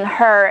visiting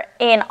her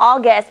in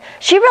August,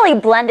 she really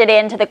blended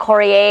into the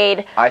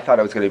choreade. I thought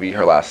it was going to be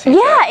her last season.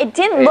 Yeah, it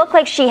didn't look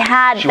like she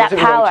had that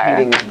power.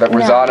 She wasn't rotating the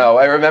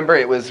Rosano. I remember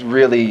it was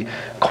really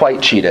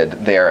quite cheated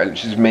there, and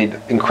she's made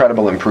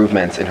incredible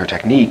improvements in her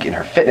technique, in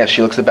her fitness.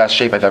 She looks the best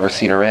shape I've ever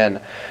seen her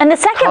in. And the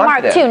second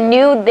mark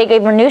too, they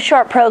gave her a new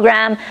short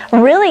program,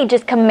 really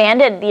just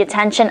commanded the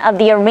attention of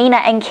the arena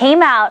and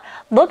came out,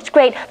 looked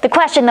great. The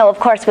question though, of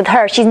course, with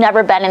her, she's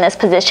never been in this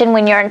position.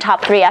 When you're in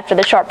top 3 after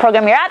the short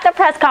program, you're at the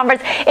press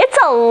conference. It's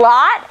a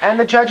lot. And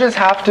the judges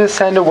have to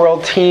send a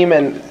world team,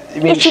 and I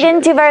mean, she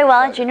didn't do very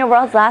well at Junior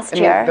Worlds last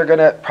year. They're going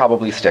to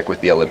probably stick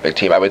with the Olympic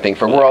team, I would think,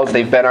 for Worlds.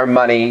 They've been our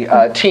money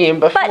team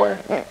before.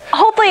 But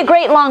hopefully a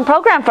great long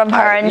program from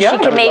her, and she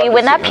can maybe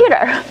win that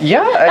pewter.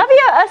 Yeah. That'd be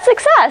a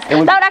success. That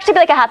would actually be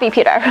like a happy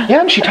pewter.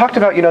 Yeah, and she talked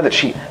about,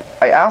 that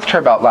I asked her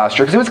about last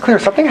year, because it was clear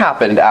something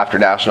happened after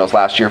Nationals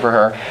last year for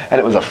her, and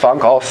it was a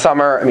funk all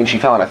summer. I mean, she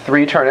fell on a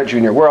 3 turn at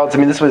Junior Worlds. I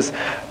mean, this was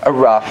a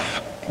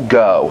rough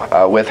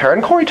go with her,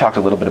 and Corey talked a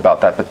little bit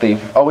about that, but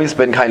they've always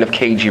been kind of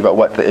cagey about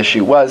what the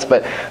issue was.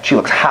 But she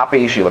looks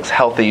happy, she looks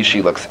healthy,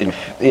 she looks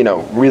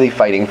really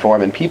fighting for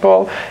him, and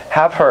people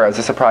have her as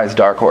a surprise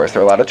dark horse.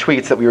 There are a lot of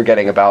tweets that we were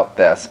getting about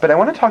this, but I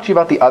want to talk to you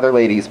about the other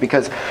ladies,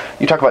 because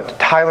you talk about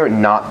Tyler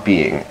not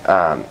being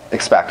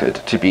expected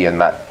to be in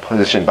that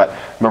position, but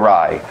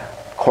Mariah,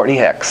 Courtney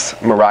Hicks,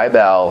 Mariah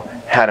Bell,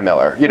 Hannah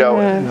Miller,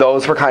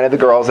 those were kind of the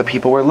girls that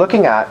people were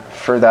looking at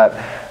for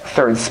that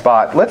 3rd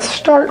spot. Let's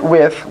start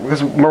with,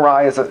 because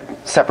Mariah is a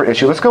separate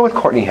issue, let's go with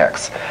Courtney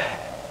Hicks.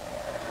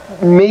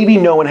 Maybe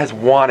no one has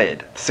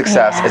wanted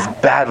success as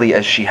badly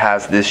as she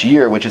has this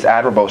year, which is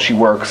admirable. She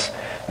works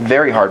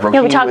very hard.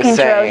 We're talking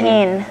to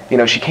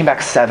Roheen. She came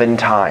back 7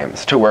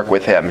 times to work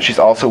with him. She's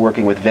also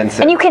working with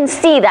Vincent. And you can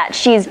see that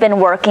she's been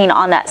working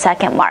on that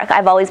 2nd mark.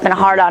 I've always been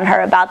hard on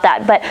her about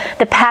that, but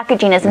the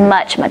packaging is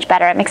much, much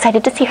better. I'm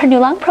excited to see her new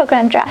long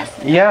program dress.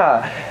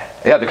 Yeah,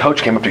 the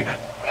coach came up to me,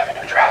 we have a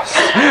new dress.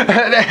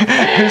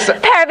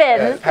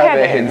 Parabens.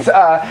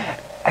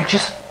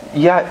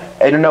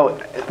 I don't know.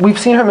 We've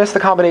seen her miss the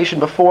combination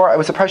before. I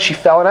was surprised she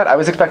fell in it. I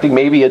was expecting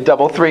maybe a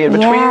double 3 in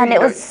between. Yeah, and it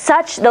was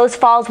those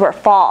falls were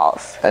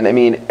falls. And I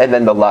mean, and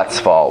then the Lutz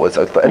fall was,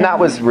 and that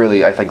was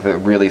really, I think, the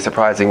really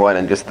surprising one,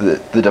 and just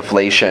the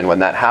deflation when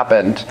that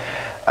happened.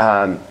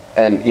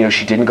 And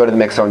she didn't go to the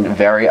mix zone,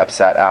 very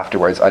upset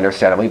afterwards,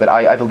 understandably. But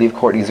I believe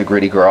Courtney's a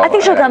gritty girl. I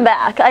think she'll come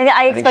back.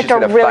 I expect her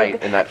really.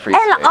 Fight in that free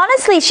and skate.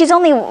 Honestly, she's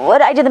only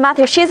I did the math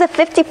here. She's a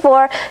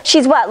 54.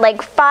 She's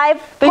like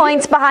 5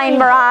 points behind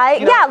Mariah.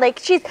 Yeah, like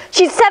she's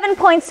 7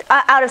 points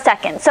out of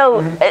second.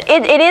 So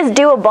it is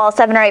doable,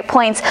 7 or 8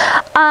 points.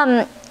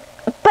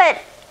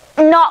 But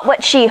not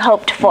what she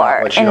hoped for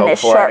in this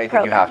short program. I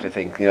think you have to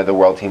think, the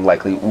world team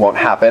likely won't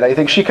happen. I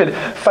think she could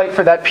fight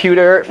for that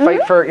pewter,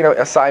 fight for,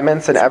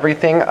 assignments and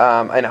everything,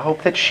 and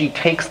hope that she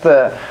takes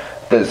the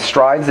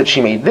strides that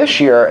she made this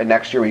year, and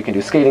next year we can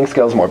do skating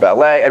skills, more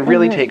ballet, and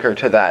really take her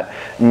to that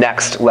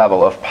next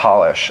level of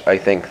polish, I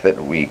think, that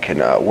we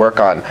can work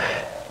on.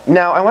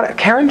 Now, I want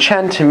Karen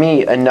Chen, to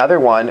me, another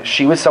one.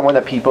 She was someone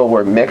that people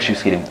were mixed. She was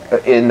skating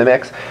in the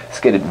mix,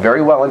 skated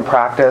very well in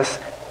practice.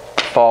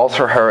 Falls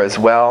for her as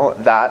well.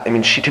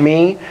 To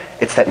me,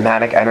 it's that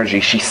manic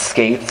energy. She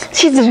skates.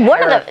 She's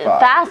one of the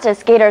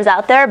fastest skaters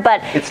out there, but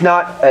it's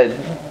not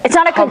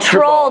a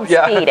controlled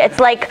speed. It's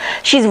like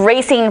she's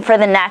racing for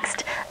the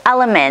next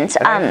element.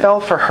 And I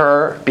felt for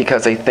her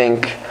because I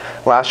think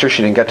last year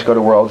she didn't get to go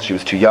to Worlds. She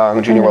was too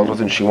young. Junior Worlds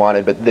wasn't what she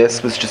wanted, but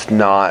this was just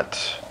not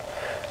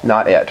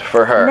it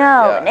for her.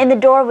 No, and the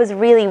door was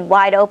really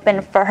wide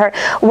open for her.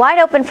 Wide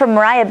open for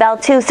Mariah Bell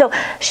too. So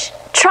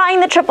trying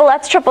the triple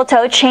Lutz, triple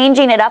toe,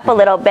 changing it up a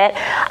little bit.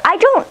 I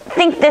don't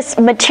think this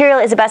material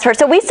is the best for her.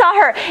 So we saw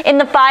her in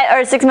the 5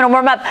 or 6 minute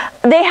warm up.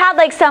 They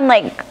had some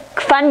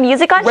fun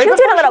music on. She was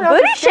doing a little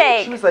booty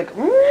shake. She was like, she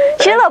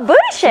did a little booty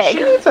shake.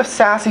 She needs a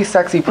sassy,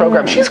 sexy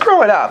program. She's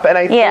growing up, and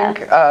I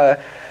think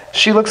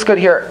she looks good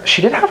here.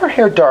 She did have her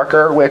hair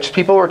darker, which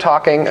people were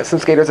talking, some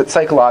skaters, that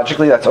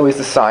psychologically that's always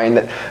a sign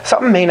that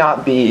something may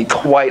not be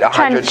quite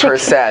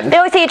 100%. They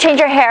always say you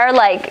change your hair,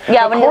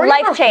 when your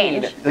life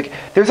change.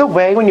 There's a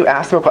way when you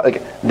ask them,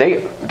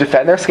 they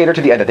defend their skater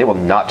to the end, that they will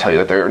not tell you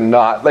that they're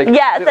not,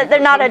 they're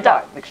not a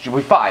dog. She'll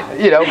be fine,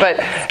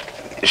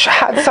 but she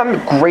had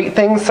some great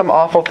things, some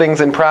awful things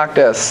in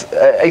practice.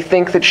 I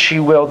think that she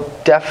will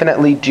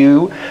definitely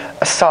do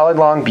a solid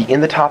long, be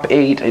in the top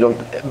 8.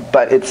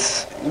 But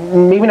it's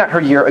maybe not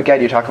her year.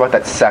 Again, you talk about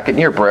that second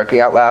year breaking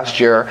out last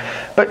year,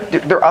 but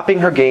they're upping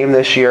her game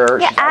this year.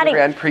 She's on the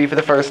Grand Prix for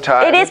the first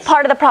time. It is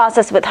part of the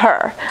process with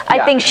her.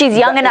 I think she's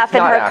young enough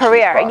in her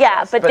career.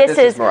 But this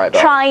is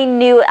trying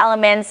new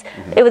elements.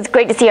 It was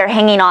great to see her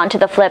hanging on to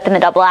the flip and the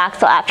double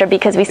axel after,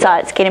 because we saw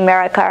at Skate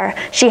America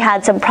she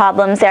had some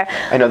problems there.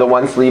 I know the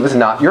one sleeve is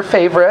not your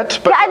favorite,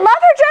 but I love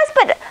her dress,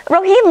 but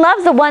Raheem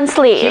loves the one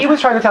sleeve. He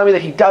was trying to tell me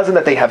that he doesn't,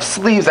 that they have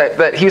sleeves,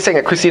 that he was saying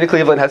that Christina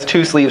Cleveland has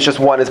 2 sleeves, just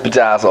one is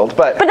bedazzled.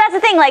 But that's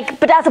the thing, like,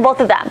 bedazzle both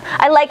of them.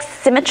 I like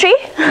symmetry,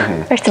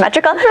 or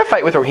symmetrical. I'm going to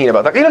fight with Raheem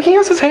about that. You know, he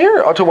has his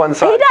hair to one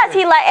side. He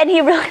does, and he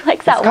really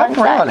likes that one Scott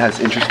Brown side. has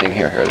interesting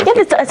hair here.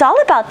 Yeah, it's all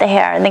about the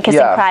hair and the kiss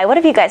and cry. What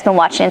have you guys been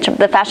watching in terms of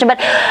the fashion? But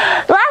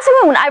the last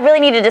one I really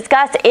need to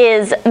discuss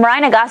is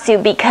Mariah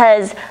Nagasu,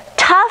 because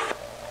tough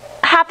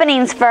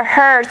happenings for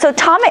her. So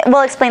Tom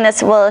will explain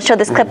this, we'll show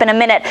this clip in a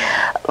minute,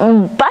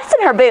 busted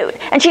her boot.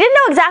 And she didn't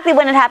know exactly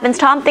when it happens.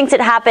 Tom thinks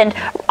it happened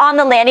on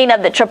the landing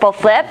of the triple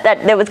flip,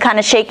 that it was kind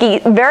of shaky.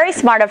 Very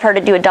smart of her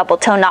to do a double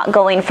toe, not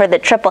going for the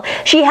triple.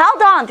 She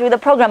held on through the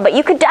program, but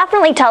you could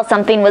definitely tell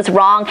something was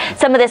wrong.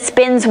 Some of the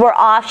spins were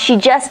off. She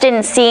just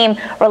didn't seem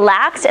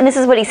relaxed. And this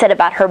is what he said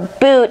about her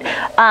boot.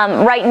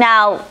 Right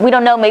now, we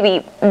don't know,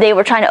 maybe they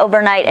were trying to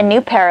overnight a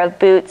new pair of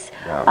boots.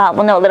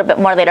 We'll know a little bit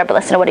more later, but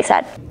listen to what he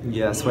said.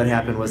 Yes, what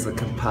happened was the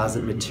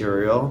composite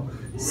material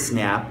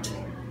snapped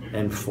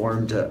and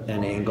formed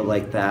an angle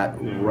like that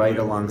right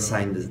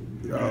alongside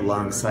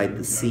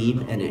the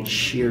seam, and it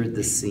sheared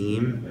the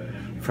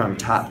seam from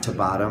top to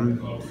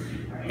bottom,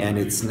 and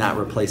it's not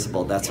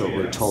replaceable. That's what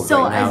we're told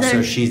right now.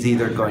 So she's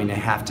either going to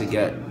have to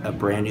get a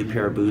brand new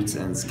pair of boots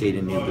and skate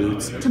in new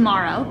boots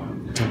tomorrow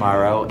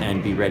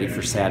and be ready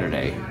for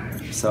Saturday.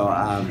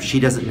 So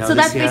she doesn't know. So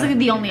that's basically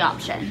the only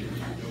option.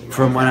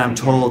 From what I'm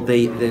told,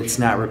 it's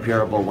not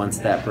repairable. Once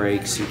that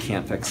breaks, you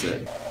can't fix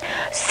it.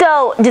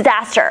 So,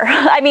 disaster.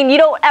 I mean, you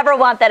don't ever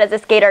want that as a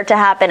skater to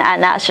happen at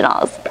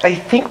Nationals. I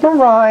think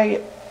Mariah,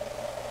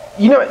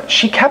 you know,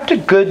 she kept a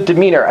good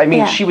demeanor. I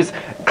mean, she was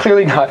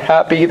clearly not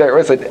happy. There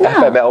was an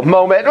FML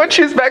moment when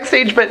she was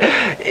backstage, but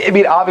I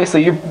mean,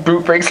 obviously, your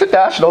boot breaks at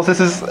Nationals. This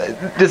is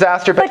a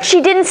disaster. But she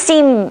didn't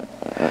seem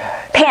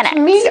panicked.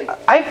 To me,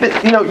 I've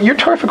been, you know, you're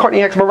terrific, Courtney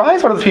Hicks.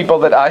 Mariah's one of those people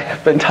that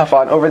I've been tough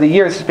on over the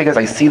years, just because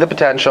I see the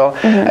potential,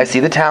 I see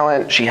the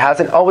talent. She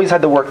hasn't always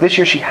had the work. This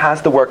year, she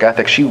has the work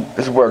ethic. She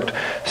has worked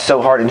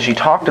so hard, and she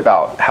talked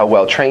about how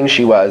well trained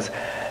she was.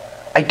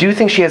 I do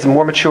think she has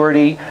more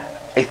maturity.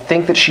 I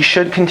think that she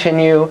should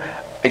continue.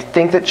 I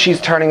think that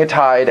she's turning a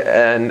tide,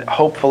 and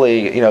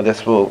hopefully, you know,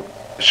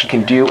 she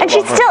can do. And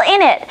she's still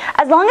in it,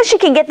 as long as she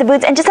can get the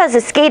boots, and just as a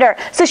skater.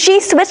 So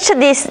she switched to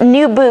this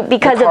new boot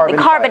because of the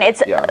carbon.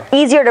 It's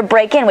easier to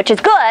break in, which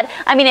is good.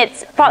 I mean,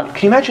 it's probably.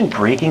 Can you imagine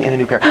breaking in a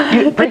new pair?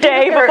 The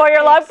day before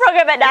your long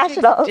program at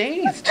Nationals.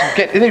 Days to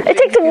get. It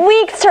takes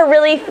weeks to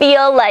really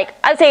feel like,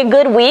 I'd say a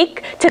good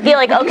week to feel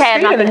like, okay,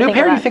 I'm not going to in a new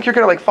pair. You think you're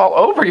going to like fall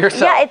over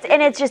yourself. Yeah,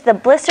 it's just the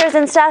blisters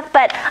and stuff.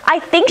 But I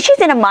think she's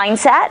in a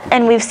mindset,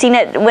 and we've seen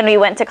it when we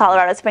went to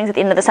Colorado Springs at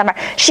the end of the summer.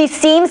 She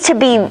seems to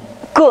be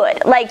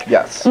good, like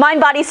mind,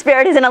 body,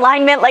 spirit is in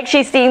alignment. Like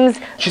she's been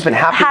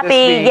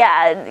happy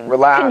this week,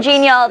 relaxed,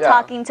 congenial,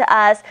 talking to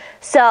us.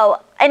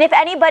 So, and if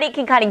anybody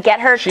can kind of get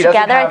her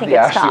together, I think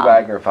it's Tom. Ashley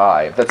Wagner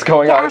vibe that's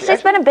going on.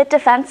 Ashley's been a bit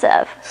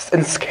defensive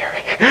and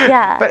scary.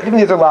 Yeah, but I mean,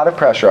 there's a lot of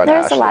pressure on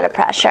Ashley. There's a lot of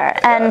pressure,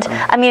 and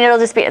I mean, it'll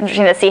just be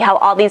interesting to see how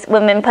all these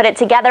women put it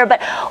together.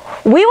 But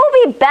we will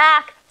be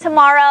back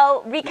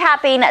tomorrow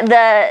recapping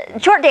the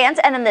short dance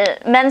and then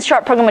the men's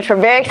short program, which we're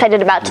very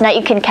excited about tonight.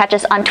 You can catch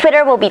us on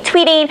Twitter. We'll be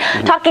tweeting,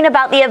 talking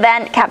about the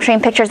event,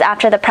 capturing pictures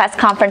after the press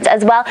conference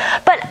as well.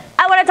 But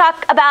I want to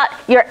talk about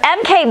your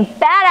MK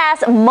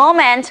Badass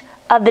moment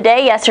of the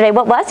day yesterday.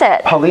 What was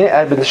it? Paulina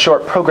Edmonds'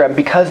 short program,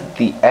 because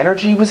the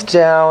energy was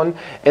down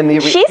in the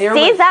she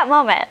sees that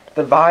moment.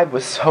 The vibe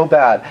was so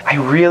bad. I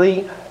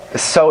really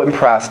was so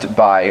impressed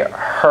by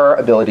her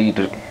ability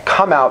to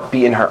come out,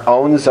 be in her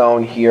own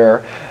zone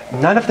here.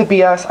 None of the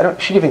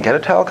BS, she didn't even get a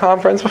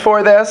teleconference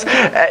before this.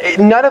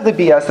 None of the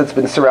BS that's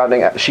been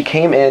surrounding it. She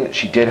came in,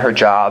 she did her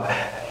job,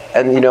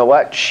 and you know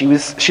what?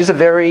 She's a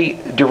very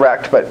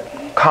direct but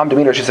calm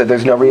demeanor. She said,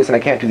 there's no reason I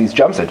can't do these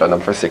jumps. I've done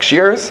them for 6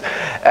 years.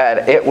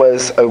 And it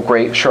was a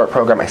great short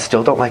program. I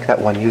still don't like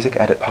that one music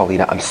edit,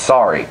 Paulina. I'm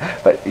sorry.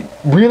 But it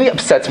really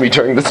upsets me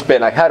during the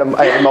spin. I had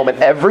a moment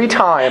every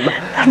time.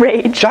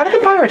 Rage. Jonathan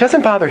Byer, it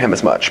doesn't bother him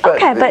as much. But,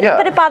 okay,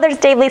 but it bothers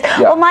Dave Lees.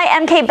 Yeah. Well, my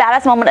MK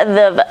Badass moment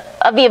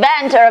of the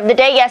event, or of the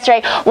day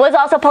yesterday, was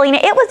also, Paulina,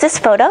 it was this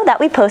photo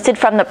that we posted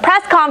from the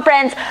press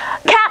conference.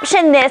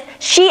 Caption this: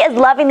 she is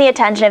loving the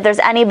attention. If there's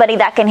anybody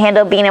that can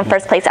handle being in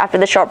first place after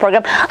the short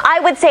program, I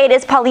would say it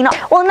is Paulina.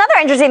 Well, another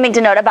interesting thing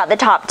to note about the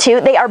top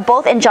two, they are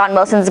both in John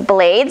Wilson's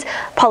blades.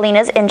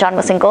 Paulina's in John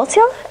Wilson Gold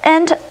Seal,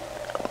 and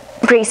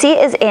Gracie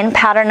is in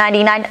Pattern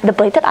 99, the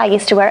blade that I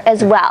used to wear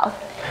as well.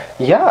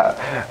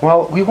 Yeah,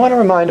 well, we want to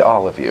remind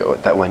all of you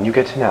that when you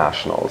get to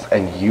Nationals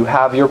and you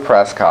have your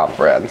press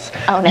conference,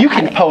 you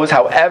can pose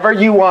however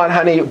you want,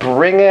 honey.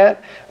 Bring it,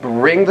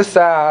 bring the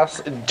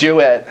sass, do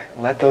it.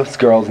 Let those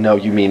girls know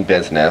you mean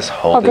business.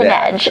 Hold an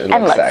edge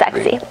and look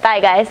sexy.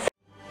 Bye, guys.